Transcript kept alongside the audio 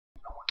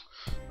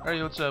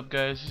Alright, what's up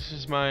guys? This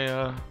is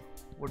my,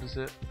 what is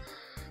it?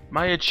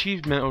 My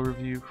achievement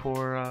overview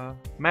for,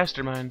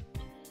 Mastermind.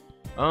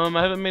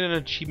 I haven't made an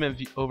achievement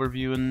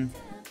overview in,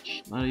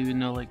 I don't even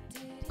know, like,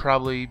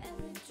 probably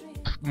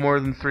more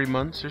than 3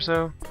 months or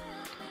so.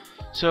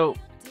 So,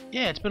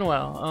 yeah, it's been a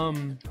while.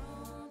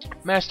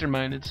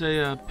 Mastermind, it's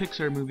a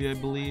Pixar movie, I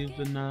believe,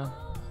 and,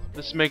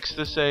 this makes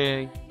this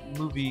a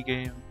movie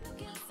game.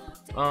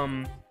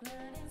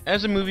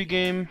 As a movie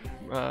game,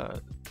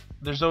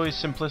 there's always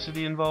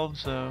simplicity involved,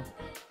 so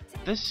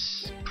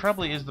this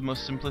probably is the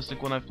most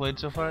simplistic one I've played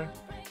so far.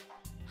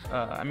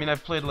 I mean,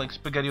 I've played like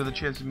Spaghetti with a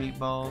Chance of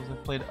Meatballs,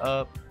 I've played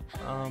Up,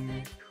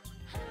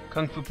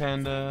 Kung Fu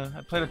Panda,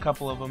 I played a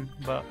couple of them,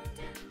 but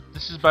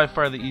this is by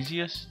far the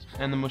easiest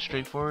and the most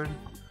straightforward.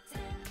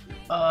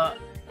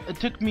 It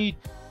took me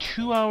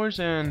 2 hours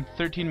and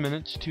 13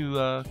 minutes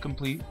to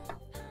complete.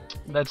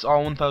 That's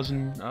all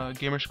 1000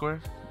 gamer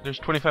score. There's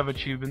 25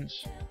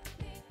 achievements.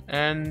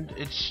 And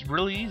it's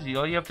really easy.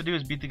 All you have to do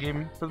is beat the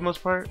game for the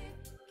most part.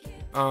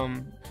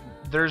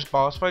 There's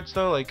boss fights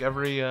though, like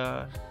every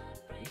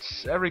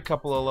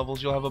couple of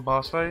levels you'll have a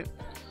boss fight.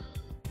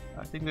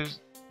 I think there's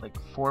like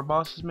 4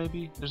 bosses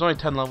maybe. There's only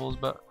 10 levels,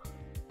 but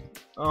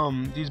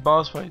these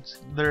boss fights,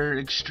 they're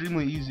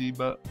extremely easy,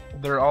 but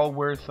they're all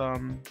worth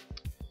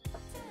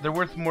they're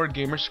worth more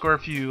gamer score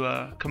if you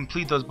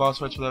complete those boss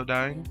fights without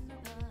dying.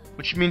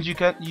 Which means you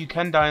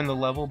can die in the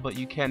level, but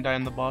you can't die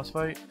in the boss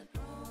fight.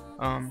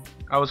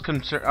 I was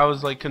concerned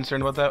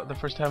about that the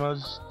first time I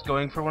was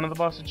going for one of the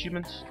boss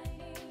achievements,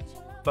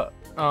 but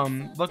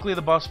luckily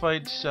the boss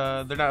fights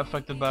they're not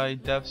affected by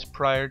deaths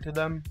prior to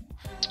them,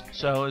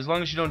 so as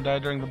long as you don't die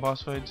during the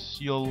boss fights,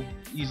 you'll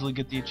easily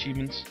get the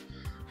achievements.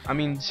 I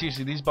mean,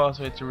 seriously, these boss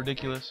fights are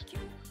ridiculous.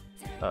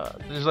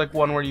 There's like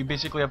one where you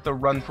basically have to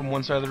run from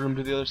one side of the room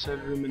to the other side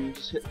of the room and you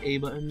just hit A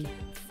button.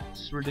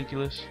 It's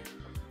ridiculous.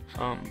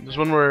 There's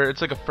one where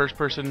it's like a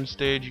first-person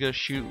stage. You gotta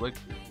shoot like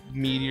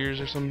meteors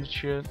or some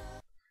shit.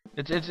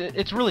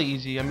 It's really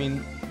easy. I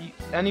mean,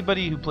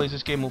 anybody who plays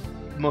this game will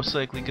most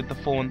likely get the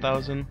full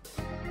 1000.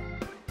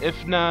 If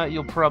not,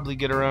 you'll probably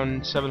get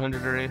around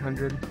 700 or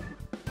 800.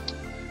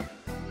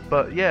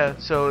 But yeah,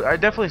 so I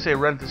definitely say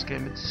rent this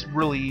game. It's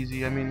really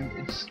easy. I mean,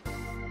 it's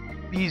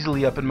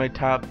easily up in my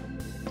top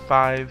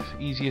 5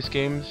 easiest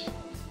games.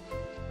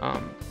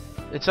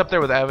 It's up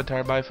there with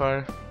Avatar by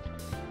far.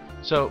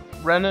 So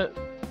rent it.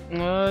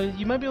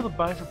 You might be able to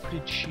buy for pretty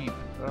cheap.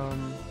 Let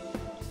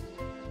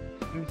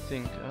me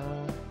think.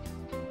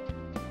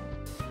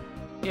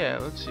 Yeah,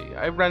 let's see.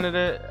 I rented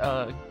it.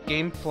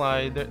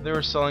 GameFly, they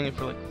were selling it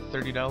for like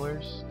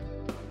 $30.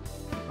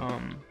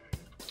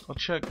 I'll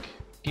check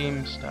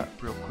GameStop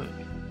real quick.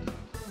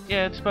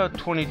 Yeah, it's about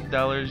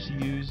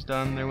 $20 used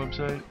on their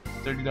website.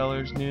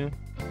 $30 new.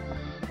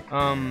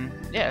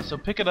 Yeah, so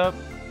pick it up.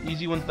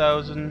 Easy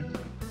 1000.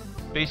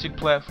 Basic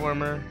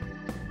platformer.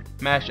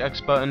 Mash X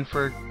button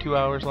for 2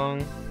 hours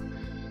long,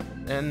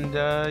 and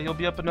you'll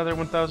be up another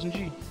 1000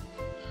 G.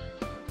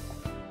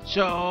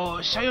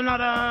 So,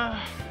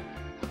 sayonara!